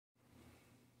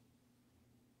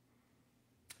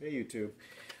Hey YouTube,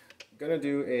 I'm gonna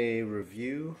do a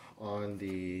review on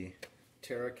the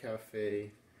Terra Kaffe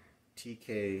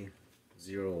TK-01.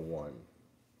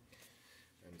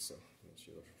 And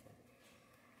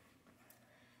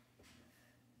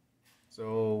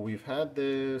so we've had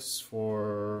this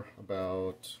for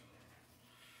about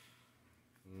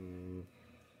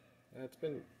it's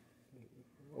been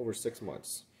over 6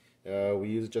 months. We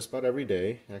use it just about every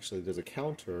day. Actually, there's a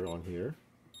counter on here.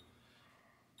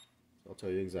 I'll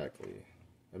tell you exactly.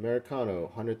 Americano,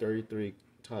 133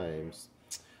 times.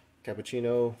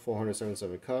 Cappuccino,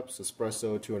 477 cups.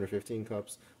 Espresso, 215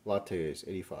 cups. Lattes,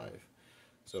 85.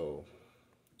 So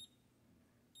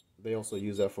they also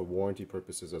use that for warranty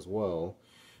purposes as well,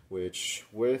 which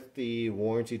with the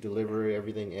warranty delivery,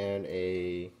 everything, and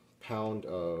a pound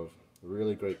of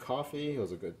really great coffee. It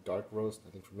was a good dark roast, I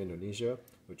think from Indonesia,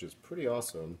 which is pretty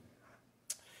awesome.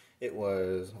 It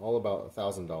was all about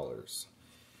 $1,000.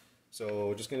 So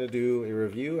we're just going to do a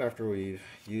review after we've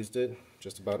used it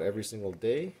just about every single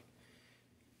day.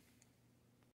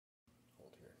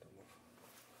 Hold here, don't move.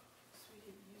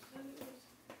 Sweetie, you said it was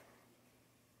 800.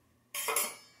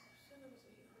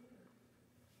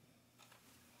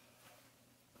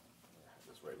 I have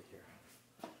this right here.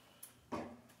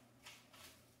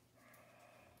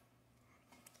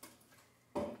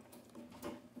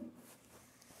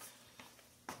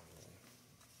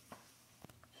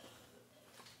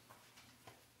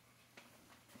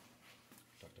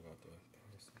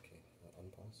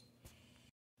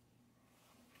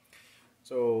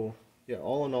 So yeah,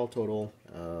 all in all total,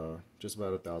 just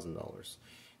about $1,000,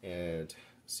 and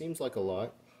seems like a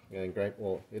lot, and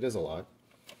well, it is a lot,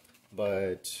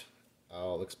 but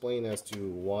I'll explain as to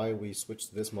why we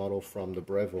switched this model from the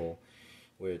Breville,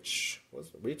 which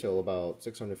was retail about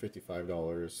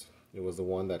 $655. It was the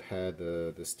one that had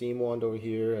the steam wand over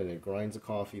here, and it grinds the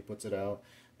coffee, puts it out,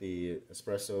 the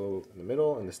espresso in the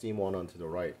middle, and the steam wand onto the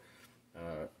right.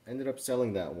 Ended up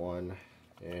selling that one,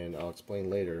 and I'll explain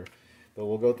later. But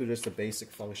we'll go through just the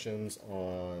basic functions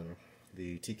on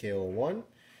the TK-01.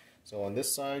 So on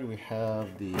this side we have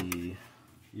you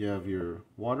have your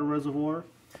water reservoir.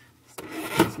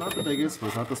 It's not the biggest, but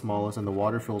it's not the smallest, and the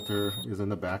water filter is in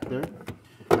the back there.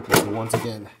 So once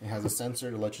again, it has a sensor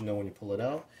to let you know when you pull it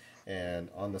out. And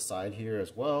on the side here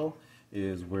as well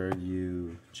is where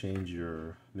you change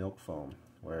your milk foam,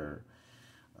 where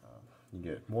you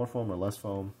get more foam or less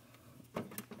foam.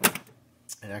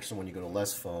 And actually when you go to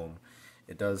less foam,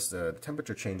 it does, the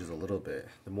temperature changes a little bit.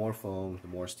 The more foam, the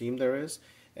more steam there is,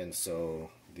 and so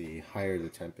the higher the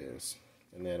temp is.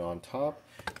 And then on top,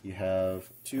 you have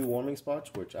 2 warming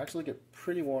spots, which actually get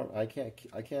pretty warm. I can't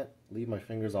leave my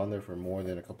fingers on there for more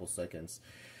than a couple seconds.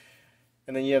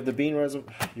 And then you have the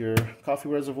your coffee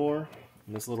reservoir,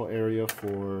 in this little area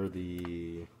for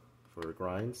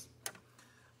grinds.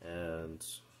 And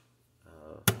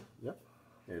yep,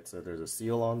 there's a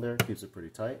seal on there, keeps it pretty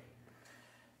tight.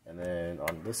 And then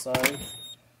on this side,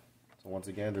 so once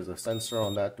again, there's a sensor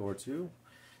on that door too.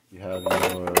 You have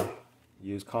your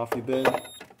used coffee bin.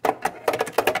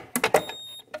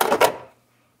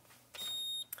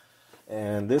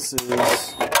 And this is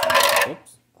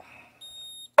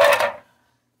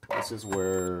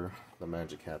where the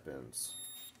magic happens.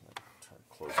 Try to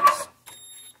close this.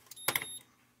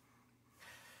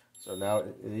 So now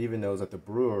it even knows that the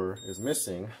brewer is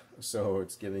missing, so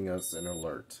it's giving us an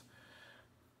alert.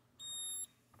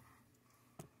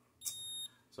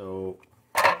 So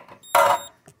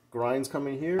grinds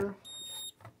coming here.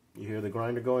 You hear the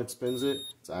grinder going, it spins it.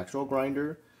 It's an actual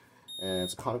grinder, and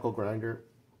it's a conical grinder.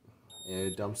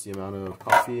 It dumps the amount of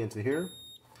coffee into here,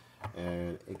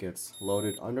 and it gets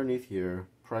loaded underneath here,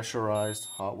 pressurized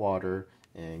hot water,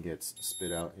 and gets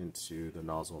spit out into the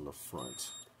nozzle in the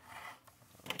front.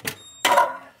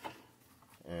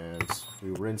 And we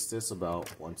rinse this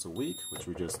about once a week, which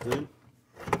we just did.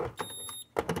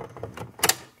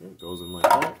 Okay, it goes in like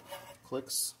that,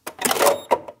 clicks,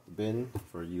 bin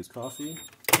for used coffee.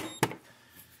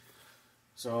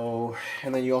 So,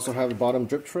 and then you also have the bottom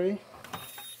drip tray.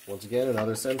 Once again,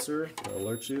 another sensor to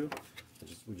alert you.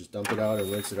 We just dump it out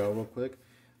and rinse it out real quick.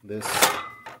 This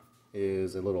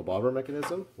is a little bobber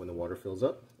mechanism. When the water fills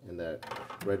up and that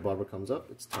red bobber comes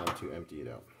up, it's time to empty it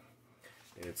out.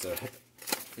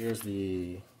 Here's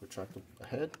the retractable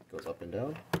head, goes up and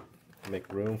down to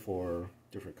make room for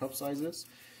different cup sizes.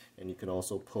 And you can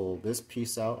also pull this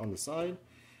piece out on the side,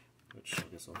 which I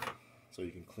guess so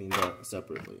you can clean that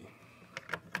separately.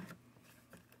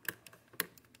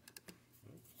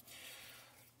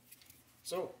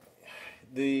 So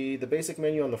the basic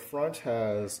menu on the front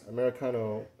has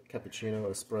Americano, Cappuccino,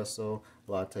 Espresso,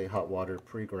 Latte, Hot Water,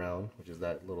 Pre-ground, which is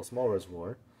that little small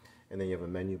reservoir. and then you have a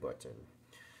menu button.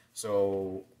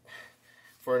 So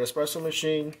for an espresso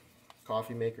machine,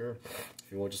 coffee maker,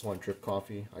 if you just want drip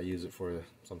coffee, I use it for,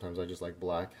 sometimes I just like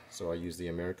black, so I use the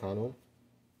Americano,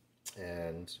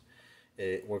 and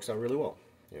it works out really well,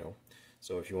 you know.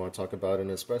 So if you want to talk about an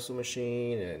espresso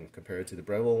machine and compare it to the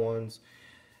Breville ones,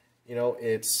 you know,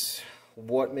 it's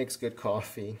what makes good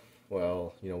coffee.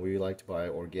 Well, you know, we like to buy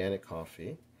organic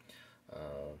coffee.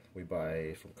 We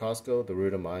buy from Costco the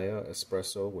Ruta Maya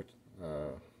espresso, which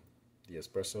the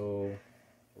espresso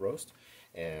roast,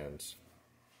 and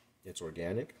it's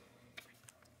organic.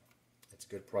 It's a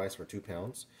good price for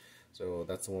 £2, so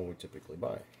that's the one we typically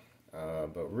buy.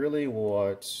 But really,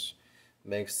 what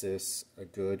makes this a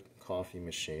good coffee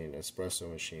machine, espresso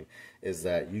machine, is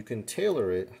that you can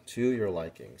tailor it to your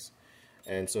likings.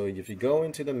 And so if you go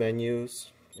into the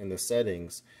menus and the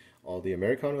settings, all the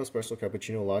Americano, espresso,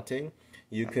 cappuccino, latte,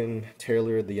 you can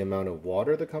tailor the amount of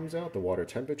water that comes out, the water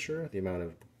temperature, the amount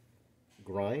of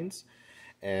grinds,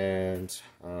 and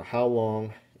how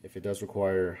long, if it does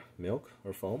require milk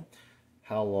or foam,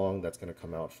 how long that's going to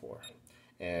come out for.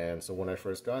 And so when I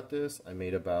first got this, I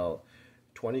made about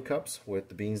 20 cups with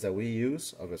the beans that we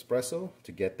use of espresso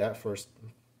to get that first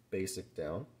basic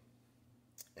down.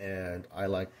 And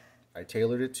I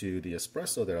tailored it to the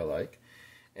espresso that I like,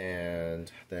 and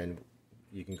then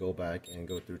you can go back and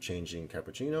go through changing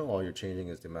cappuccino. All you're changing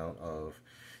is the amount of,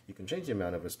 you can change the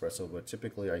amount of espresso, but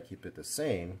typically I keep it the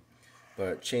same,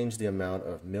 but change the amount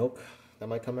of milk that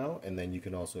might come out, and then you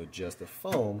can also adjust the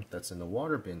foam that's in the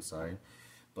water bin side.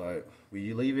 But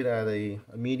we leave it at a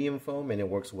medium foam, and it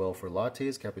works well for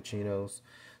lattes, cappuccinos,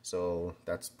 so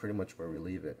that's pretty much where we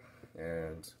leave it.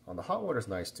 And on the hot water is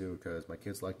nice too, because my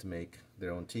kids like to make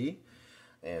their own tea,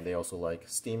 and they also like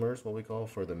steamers, what we call,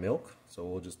 for the milk. So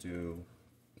we'll just do,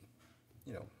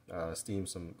 you know, steam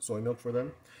some soy milk for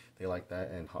them. They like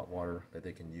that, and hot water that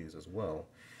they can use as well.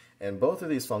 And both of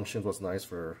these functions, what's nice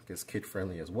for, it's kid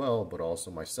friendly as well, but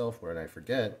also myself, when I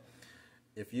forget,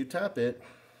 if you tap it,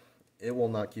 it will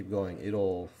not keep going.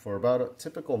 It'll, for about a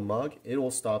typical mug, it will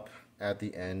stop at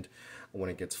the end when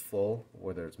it gets full,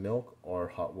 whether it's milk or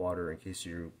hot water, in case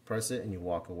you press it and you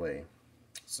walk away.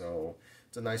 So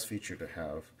it's a nice feature to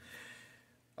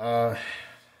have.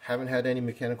 Haven't had any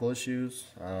mechanical issues,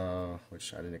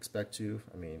 which I didn't expect to.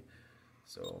 I mean,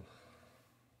 so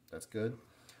that's good.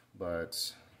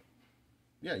 But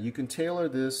yeah, you can tailor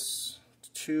this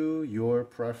to your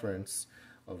preference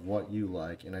of what you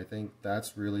like, and I think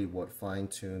that's really what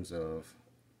fine-tunes of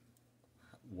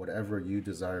whatever you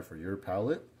desire for your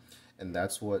palate, and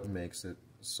that's what makes it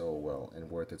so well and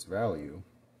worth its value.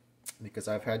 Because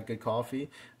I've had good coffee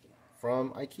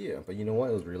from IKEA, but you know what,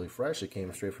 it was really fresh. It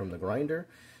came straight from the grinder,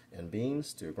 and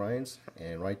beans to grinds,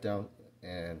 and right down,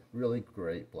 and really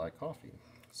great black coffee.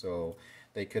 So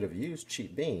they could have used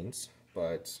cheap beans,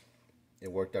 but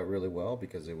it worked out really well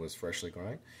because it was freshly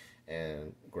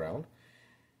ground.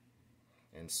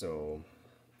 And so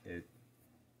it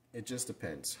just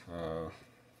depends.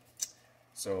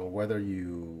 So whether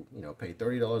you pay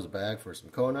 $30 a bag for some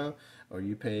Kona, or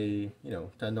you pay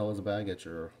 $10 a bag at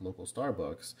your local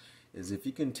Starbucks, is if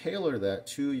you can tailor that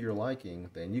to your liking,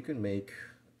 then you can make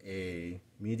a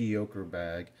mediocre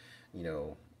bag,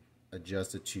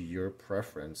 adjust it to your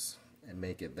preference and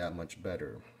make it that much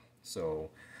better.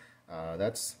 So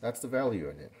that's the value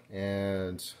in it.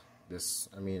 And this,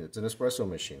 I mean, it's an espresso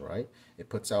machine, right? It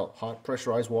puts out hot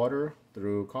pressurized water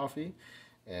through coffee,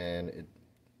 and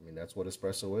that's what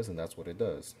espresso is, and that's what it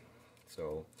does.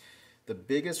 So the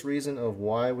biggest reason of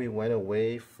why we went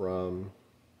away from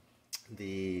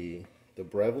the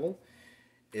Breville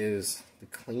is the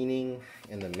cleaning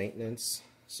and the maintenance.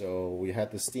 So we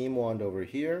had the steam wand over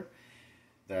here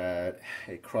that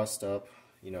it crust up,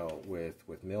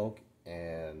 with milk,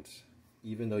 and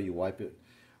even though you wipe it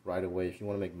right away, if you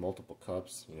want to make multiple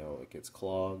cups, it gets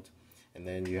clogged, and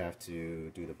then you have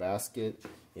to do the basket,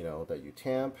 that you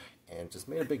tamp, and just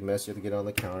made a big mess. You have to get on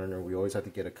the counter. We always have to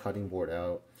get a cutting board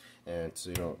out, and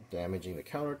so, damaging the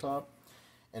countertop.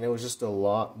 And it was just a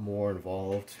lot more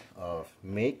involved of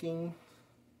making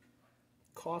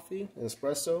coffee and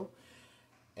espresso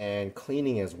and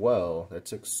cleaning as well. That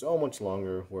took so much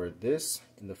longer, where this,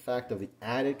 and the fact of the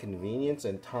added convenience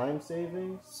and time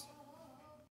savings,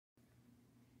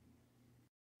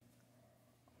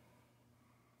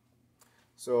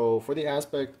 so for the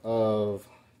aspect of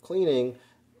cleaning,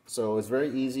 so it's very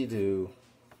easy to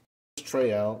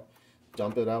tray out,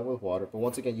 dump it out with water. But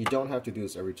once again, you don't have to do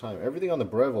this every time. Everything on the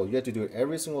Breville, you have to do it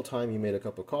every single time you made a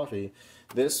cup of coffee.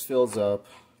 This fills up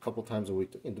a couple times a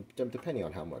week, depending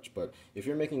on how much. But if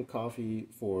you're making coffee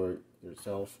for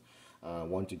yourself,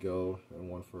 one to go and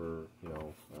one for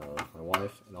my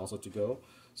wife, and also to go.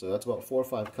 So that's about 4 or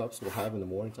 5 cups we'll have in the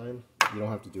morning time. You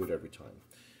don't have to do it every time.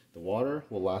 The water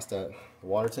will last at, the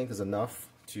water tank is enough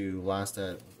to last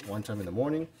at one time in the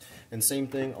morning, and same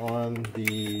thing on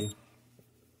the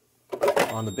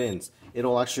bins.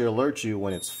 It'll actually alert you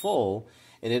when it's full,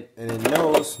 and it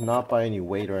knows not by any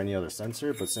weight or any other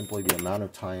sensor, but simply the amount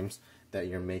of times that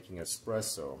you're making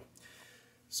espresso.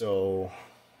 So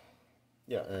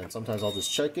yeah, and sometimes I'll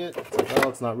just check it. It's like, oh,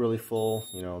 it's not really full.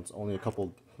 You know, it's only a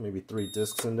couple, maybe 3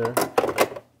 discs in there,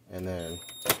 and then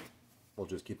we'll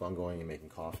just keep on going and making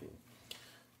coffee.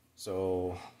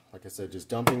 So like I said, just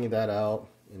dumping that out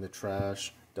in the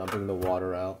trash, dumping the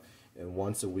water out, and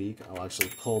once a week I'll actually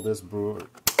pull this brewer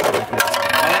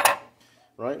out,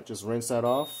 right? Just rinse that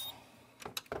off.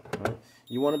 Right?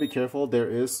 You want to be careful. There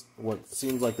is what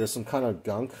seems like there's some kind of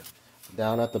gunk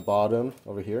down at the bottom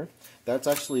over here. That's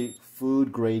actually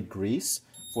food grade grease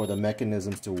for the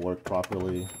mechanisms to work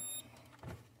properly.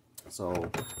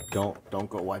 So don't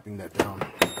go wiping that down.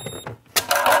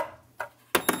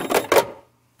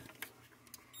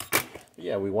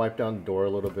 Yeah, we wipe down the door a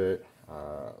little bit,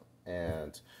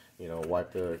 and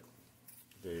wipe the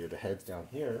heads down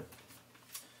here.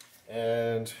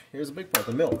 And here's a big part,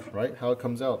 the milk, right? How it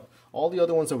comes out. All the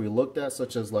other ones that we looked at,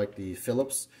 such as like the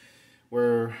Phillips,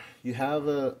 where you have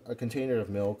a container of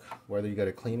milk, whether you got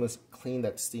to clean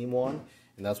that steam one,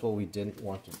 and that's what we didn't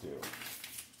want to do.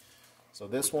 So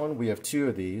this one, we have 2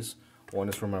 of these. One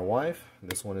is for my wife,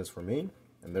 and this one is for me,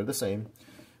 and they're the same.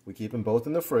 We keep them both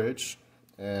in the fridge,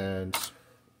 and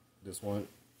this one,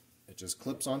 it just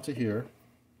clips onto here.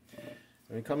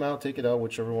 And you come out, take it out,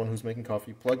 whichever one who's making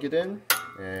coffee, plug it in,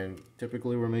 and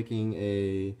typically we're making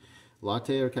a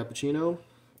latte or cappuccino,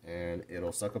 and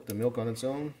it'll suck up the milk on its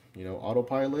own,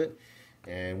 autopilot,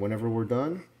 and whenever we're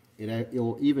done,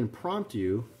 it'll even prompt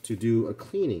you to do a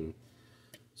cleaning.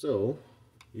 So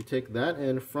you take that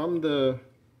and from the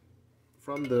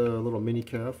little mini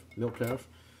milk carafe,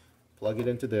 plug it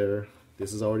into there.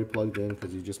 This is already plugged in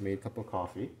because you just made a cup of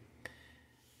coffee,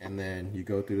 and then you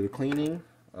go through the cleaning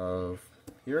of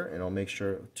here, and it'll make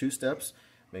sure 2 steps,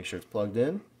 make sure it's plugged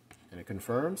in, and it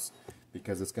confirms,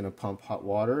 because it's going to pump hot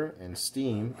water and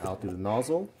steam out through the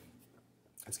nozzle.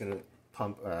 It's going to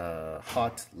pump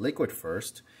hot liquid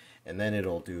first, and then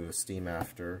it'll do steam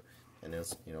after, and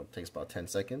it's takes about 10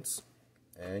 seconds,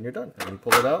 and you're done. And you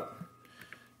pull it out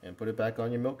and put it back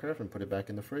on your milk carafe and put it back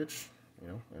in the fridge,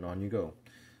 and on you go.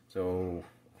 So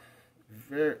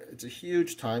it's a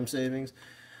huge time savings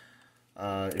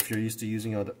if you're used to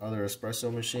using other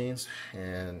espresso machines,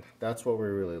 and that's what we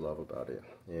really love about it.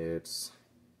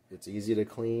 It's easy to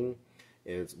clean.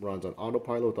 It runs on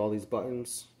autopilot with all these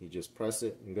buttons. You just press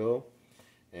it and go,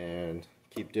 and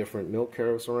keep different milk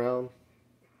carafes around.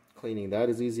 Cleaning that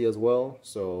is easy as well.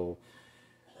 So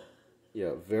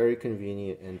yeah, very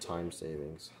convenient and time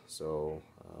savings. So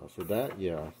for that,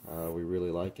 yeah, we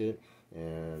really like it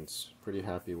and pretty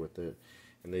happy with it.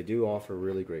 And they do offer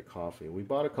really great coffee. We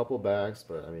bought a couple bags,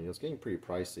 but I mean, it was getting pretty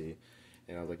pricey.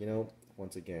 And I was like,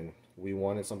 once again, we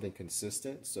wanted something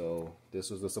consistent, so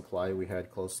this was the supply we had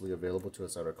closely available to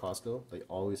us at our Costco. They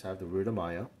always have the Ruta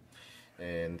Maya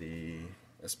and the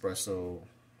espresso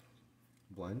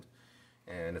blend,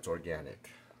 and it's organic.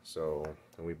 So,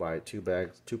 and we buy 2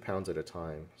 pounds at a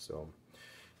time. So,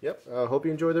 yep, hope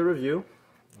you enjoy the review.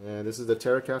 And this is the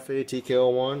Terra Kaffe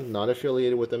TK-01, not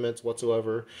affiliated with them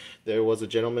whatsoever. There was a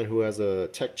gentleman who has a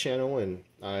tech channel, and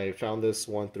I found this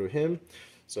one through him.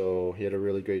 So he had a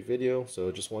really great video, so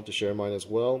just want to share mine as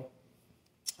well.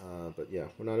 But yeah,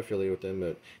 we're not affiliated with them,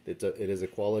 but it is a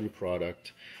quality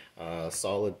product,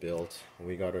 solid build. And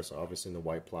we got ours obviously in the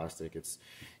white plastic. It's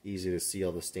easy to see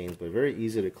all the stains, but very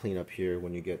easy to clean up here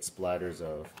when you get splatters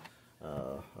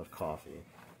of coffee.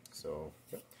 So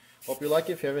yeah. Hope you like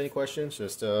it. If you have any questions,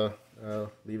 just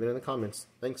leave it in the comments.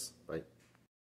 Thanks. Bye.